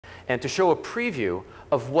and to show a preview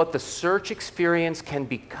of what the search experience can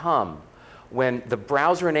become when the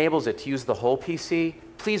browser enables it to use the whole PC,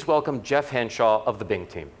 please welcome Jeff Henshaw of the Bing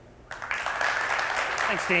team.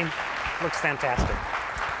 Thanks, team. Looks fantastic.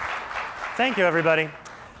 Thank you, everybody.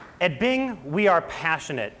 At Bing, we are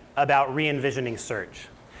passionate about re-envisioning search.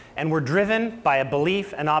 And we're driven by a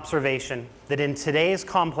belief and observation that in today's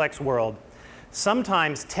complex world,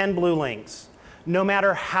 sometimes 10 blue links, no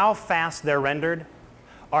matter how fast they're rendered,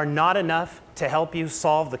 are not enough to help you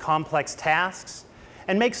solve the complex tasks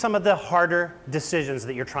and make some of the harder decisions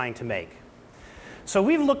that you're trying to make. So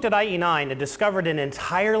we've looked at IE9 and discovered an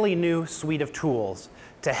entirely new suite of tools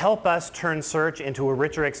to help us turn search into a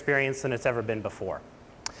richer experience than it's ever been before.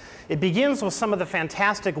 It begins with some of the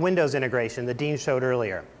fantastic Windows integration that Dean showed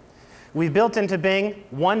earlier. We've built into Bing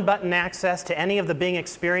one-button access to any of the Bing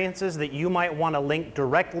experiences that you might want to link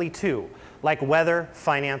directly to, like weather,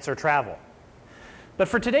 finance, or travel. But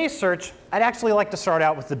for today's search, I'd actually like to start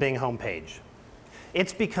out with the Bing homepage.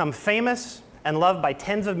 It's become famous and loved by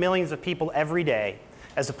tens of millions of people every day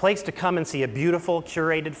as a place to come and see a beautiful,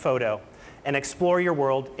 curated photo and explore your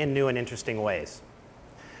world in new and interesting ways.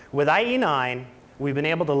 With IE9, we've been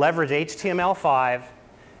able to leverage HTML5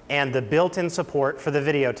 and the built-in support for the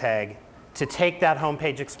video tag to take that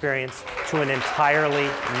homepage experience to an entirely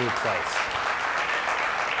new place.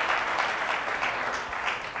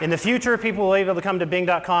 In the future, people will be able to come to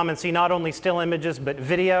Bing.com and see not only still images, but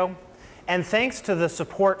video. And thanks to the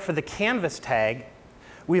support for the canvas tag,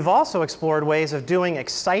 we've also explored ways of doing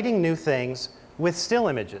exciting new things with still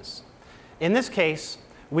images. In this case,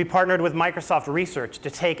 we partnered with Microsoft Research to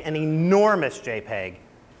take an enormous JPEG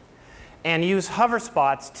and use hover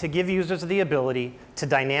spots to give users the ability to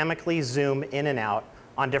dynamically zoom in and out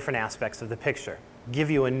on different aspects of the picture, give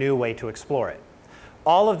you a new way to explore it.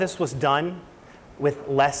 All of this was done with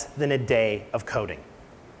less than a day of coding.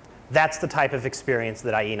 That's the type of experience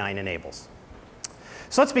that IE9 enables.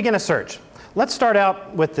 So let's begin a search. Let's start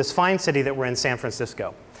out with this fine city that we're in, San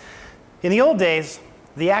Francisco. In the old days,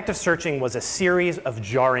 the act of searching was a series of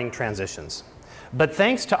jarring transitions. But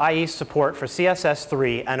thanks to IE's support for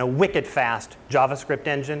CSS3 and a wicked fast JavaScript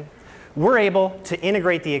engine, we're able to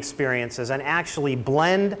integrate the experiences and actually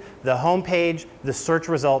blend the home page, the search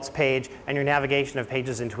results page, and your navigation of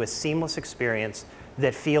pages into a seamless experience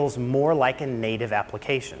that feels more like a native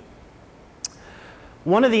application.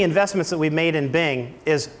 One of the investments that we've made in Bing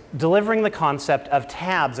is delivering the concept of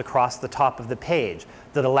tabs across the top of the page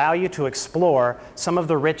that allow you to explore some of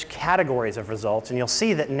the rich categories of results. And you'll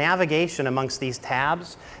see that navigation amongst these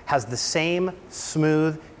tabs has the same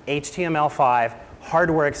smooth HTML5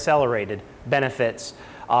 hardware accelerated benefits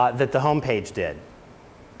that the home page did.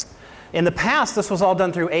 In the past, this was all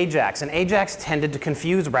done through Ajax, and Ajax tended to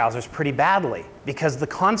confuse browsers pretty badly because the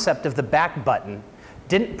concept of the back button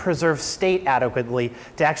didn't preserve state adequately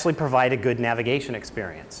to actually provide a good navigation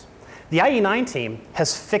experience. The IE9 team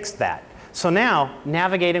has fixed that. So now,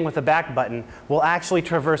 navigating with the back button will actually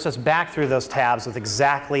traverse us back through those tabs with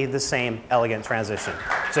exactly the same elegant transition.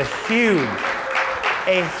 It's a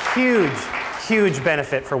huge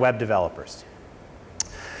benefit for web developers.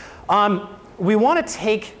 We want to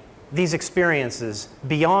take these experiences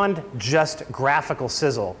beyond just graphical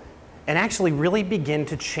sizzle and actually really begin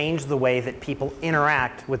to change the way that people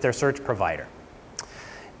interact with their search provider.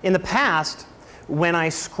 In the past, when I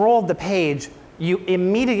scrolled the page, you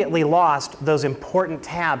immediately lost those important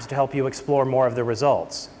tabs to help you explore more of the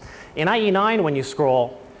results. In IE9, when you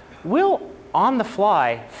scroll, we'll, on the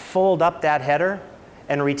fly, fold up that header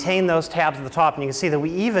and retain those tabs at the top. And you can see that we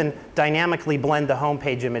even dynamically blend the home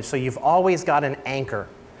page image, so you've always got an anchor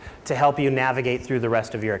to help you navigate through the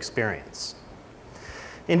rest of your experience.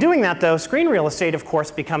 In doing that, though, screen real estate, of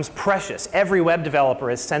course, becomes precious. Every web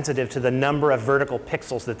developer is sensitive to the number of vertical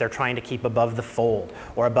pixels that they're trying to keep above the fold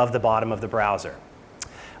or above the bottom of the browser.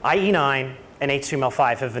 IE9 and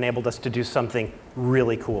HTML5 have enabled us to do something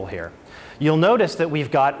really cool here. You'll notice that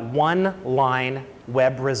we've got one-line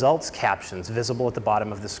web results captions visible at the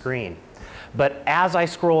bottom of the screen. But as I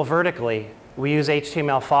scroll vertically, we use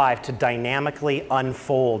HTML5 to dynamically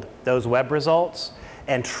unfold those web results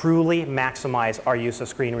and truly maximize our use of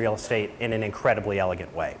screen real estate in an incredibly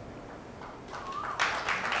elegant way.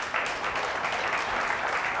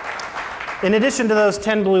 In addition to those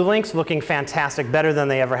 10 blue links looking fantastic, better than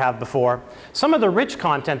they ever have before, some of the rich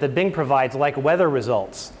content that Bing provides, like weather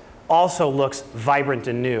results, also looks vibrant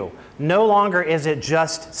and new. No longer is it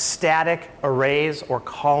just static arrays or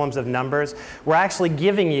columns of numbers. We're actually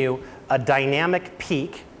giving you a dynamic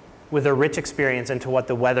peek with a rich experience into what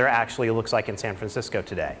the weather actually looks like in San Francisco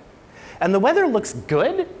today. And the weather looks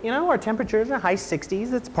good. You know, our temperatures are high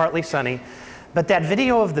 60s. It's partly sunny. But that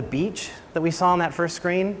video of the beach that we saw on that first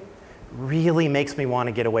screen really makes me want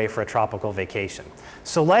to get away for a tropical vacation.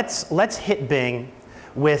 So let's hit Bing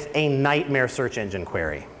with a nightmare search engine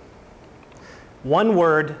query. One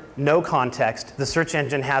word, no context. The search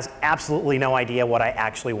engine has absolutely no idea what I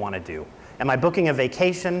actually want to do. Am I booking a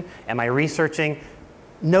vacation? Am I researching?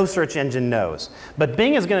 No search engine knows. But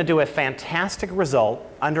Bing is going to do a fantastic result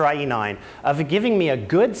under IE9 of giving me a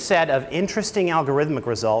good set of interesting algorithmic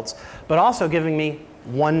results, but also giving me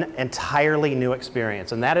one entirely new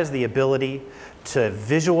experience, and that is the ability to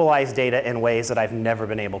visualize data in ways that I've never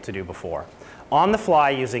been able to do before. On the fly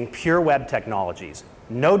using pure web technologies.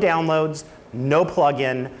 No downloads, no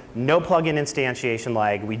plugin instantiation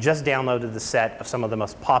lag. We just downloaded the set of some of the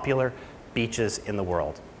most popular beaches in the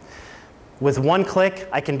world. With one click,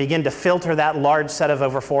 I can begin to filter that large set of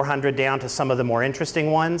over 400 down to some of the more interesting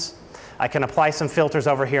ones. I can apply some filters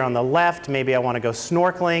over here on the left. Maybe I want to go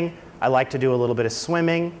snorkeling. I like to do a little bit of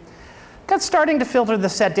swimming. Got starting to filter the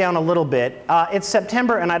set down a little bit. It's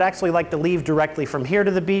September, and I'd actually like to leave directly from here to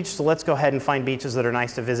the beach, so let's go ahead and find beaches that are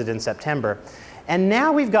nice to visit in September. And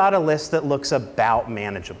now we've got a list that looks about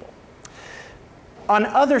manageable. On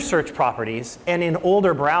other search properties and in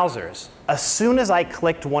older browsers, as soon as I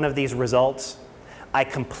clicked one of these results, I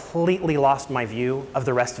completely lost my view of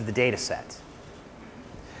the rest of the data set.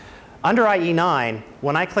 Under IE9,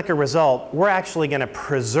 when I click a result, we're actually going to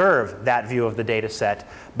preserve that view of the data set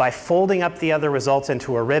by folding up the other results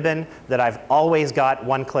into a ribbon that I've always got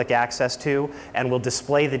one-click access to, and will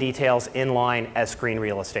display the details in line as screen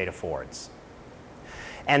real estate affords.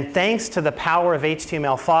 And thanks to the power of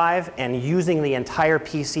HTML5 and using the entire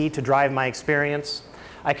PC to drive my experience,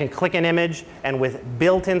 I can click an image, and with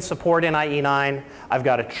built-in support in IE9, I've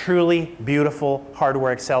got a truly beautiful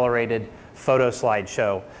hardware-accelerated photo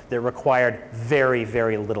slideshow that required very,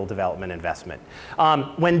 very little development investment.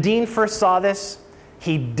 When Dean first saw this,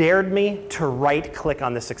 he dared me to right-click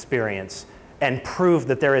on this experience and prove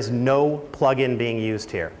that there is no plugin being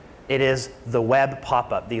used here. It is the web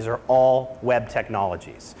pop-up. These are all web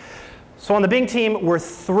technologies. So on the Bing team, we're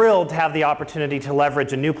thrilled to have the opportunity to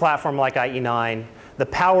leverage a new platform like IE9, the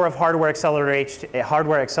power of hardware-accelerated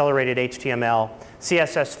HTML,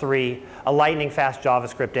 CSS3, a lightning-fast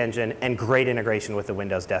JavaScript engine, and great integration with the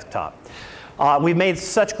Windows desktop. We've made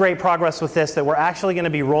such great progress with this that we're actually going to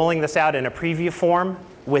be rolling this out in a preview form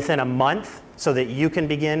within a month so that you can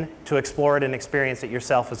begin to explore it and experience it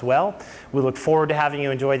yourself as well. We look forward to having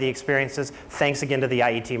you enjoy the experiences. Thanks again to the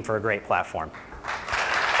IE team for a great platform.